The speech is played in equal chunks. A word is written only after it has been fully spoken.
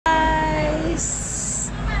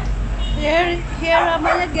here am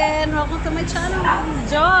I again. Welcome to my channel,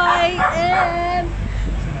 Joy, and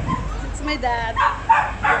it's my dad.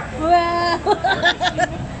 Well,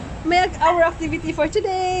 our activity for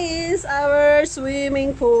today is our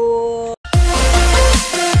swimming pool.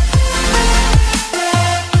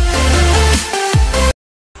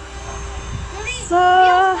 So,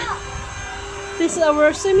 this is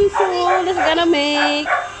our swimming pool. It's gonna make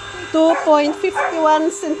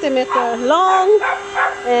 2.51 centimeter long,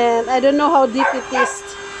 and I don't know how deep it is.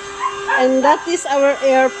 And that is our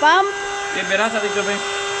air pump.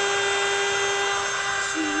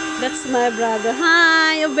 That's my brother.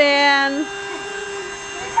 Hi, Ben.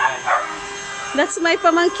 That's my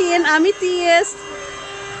pamangkin, Amethyst.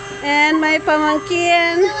 And my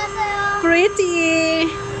pamangkin, Pretty.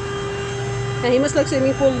 Nahimos lang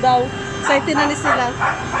swimming pool daw. Excited na sila.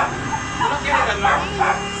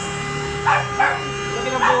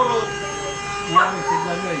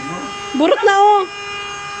 Burot na oh.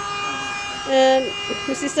 And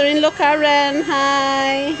my sister-in-law Karen.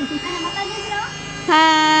 Hi.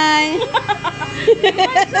 Hi.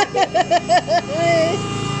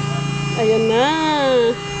 Ayan na.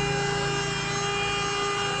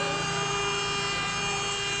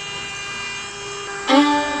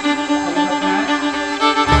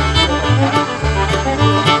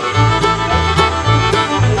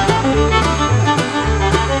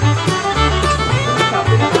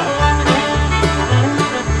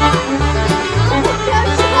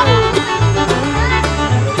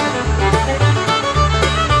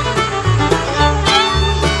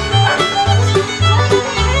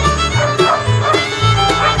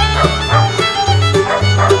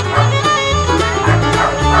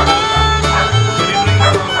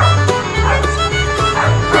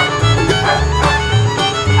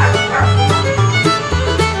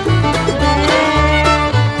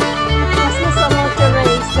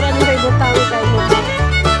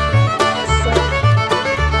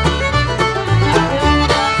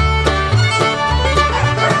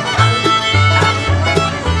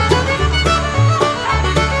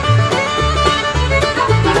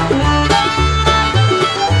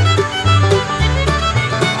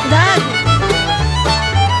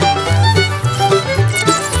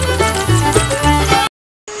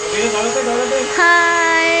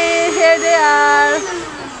 Hi, here they are.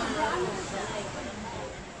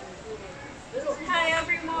 Hi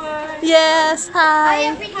everyone. Yes,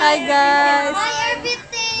 hi. Hi guys. Hi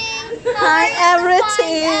everything. Hi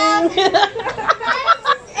everything.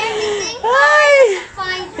 Everything. Hi.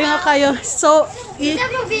 Fine. Tingnan kayo. So,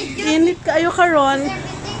 init kayo karon.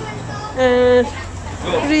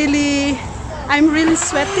 Really, I'm really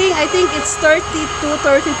sweating. I think it's 32,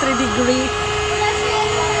 33 degree.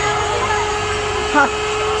 Hot.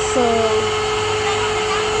 So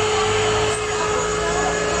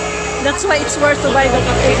that's why it's worth to buy the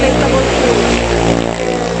inflatable pool.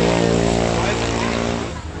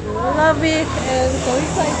 I love it and so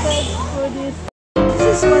excited for this.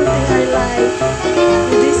 This is one thing I like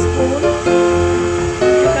with this pool.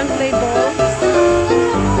 You can play ball.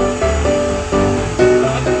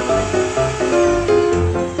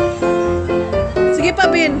 Sige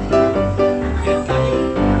pa, Bin.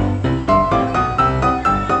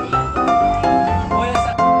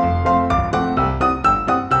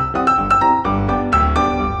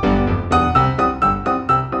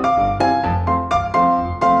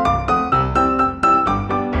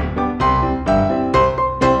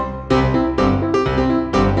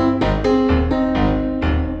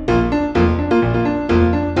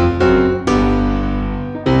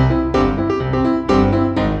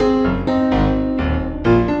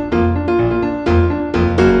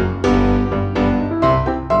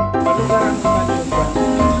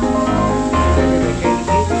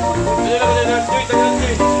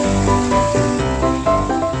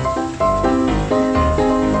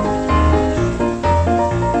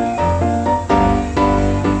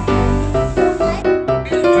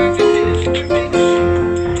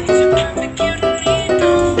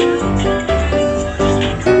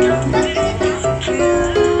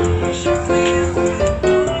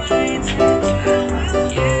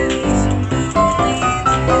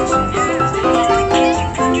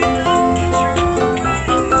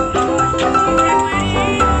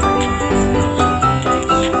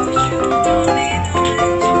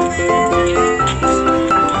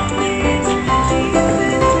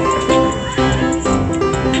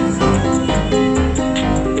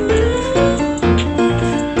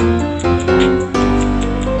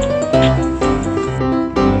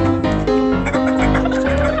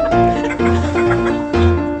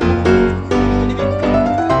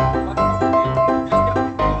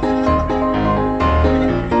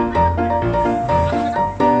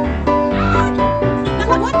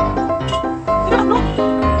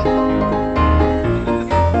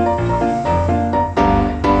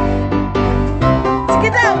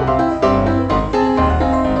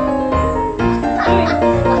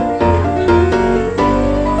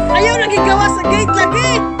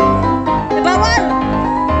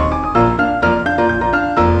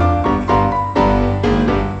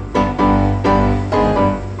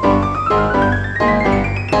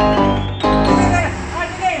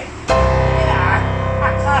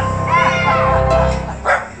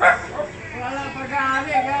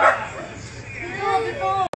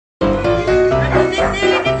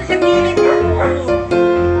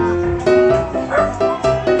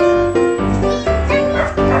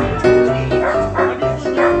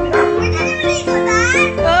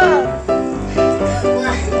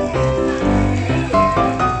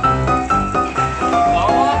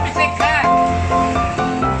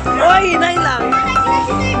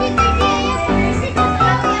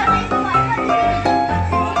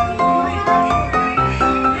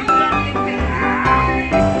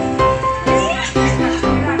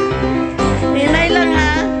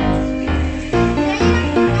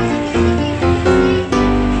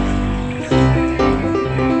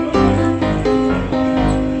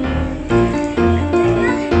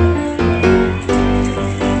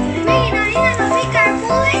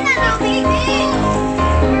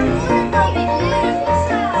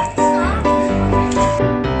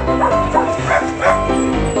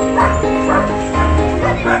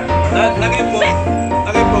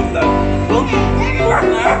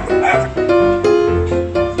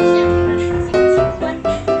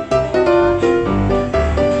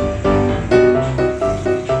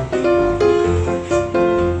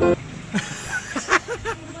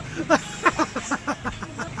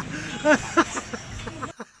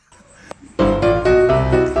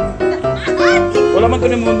 man ito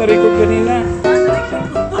na mo na-record kanina.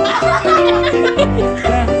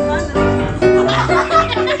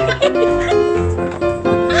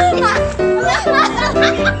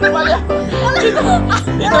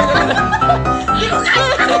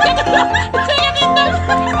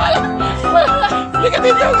 Lihat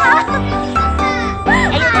dito!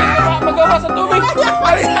 Ayun, magawa sa tubig!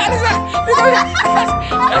 Alis na!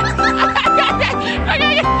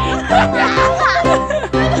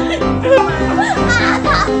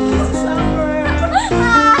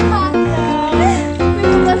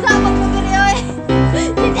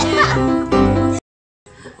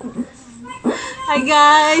 Hi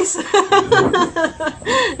guys!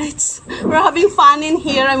 We're having fun in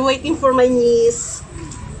here. I'm waiting for my niece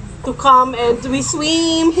to come and we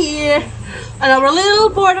swim here in our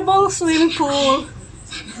little portable swimming pool.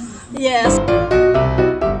 Yes.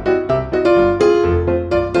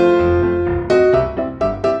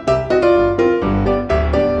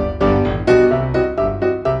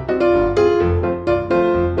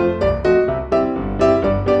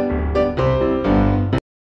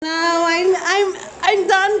 I'm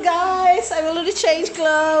done, guys. I've already changed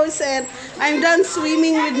clothes and I'm done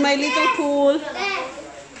swimming with my little pool.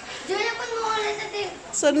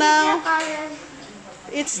 So now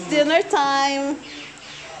it's dinner time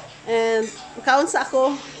and counts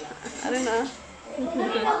ako. I don't know.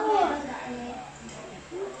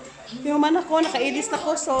 Yuman ako, naka-edis na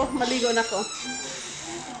ko, so maligo na ko.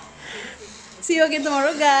 See you again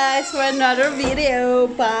tomorrow, guys, for another video.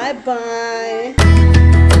 Bye-bye.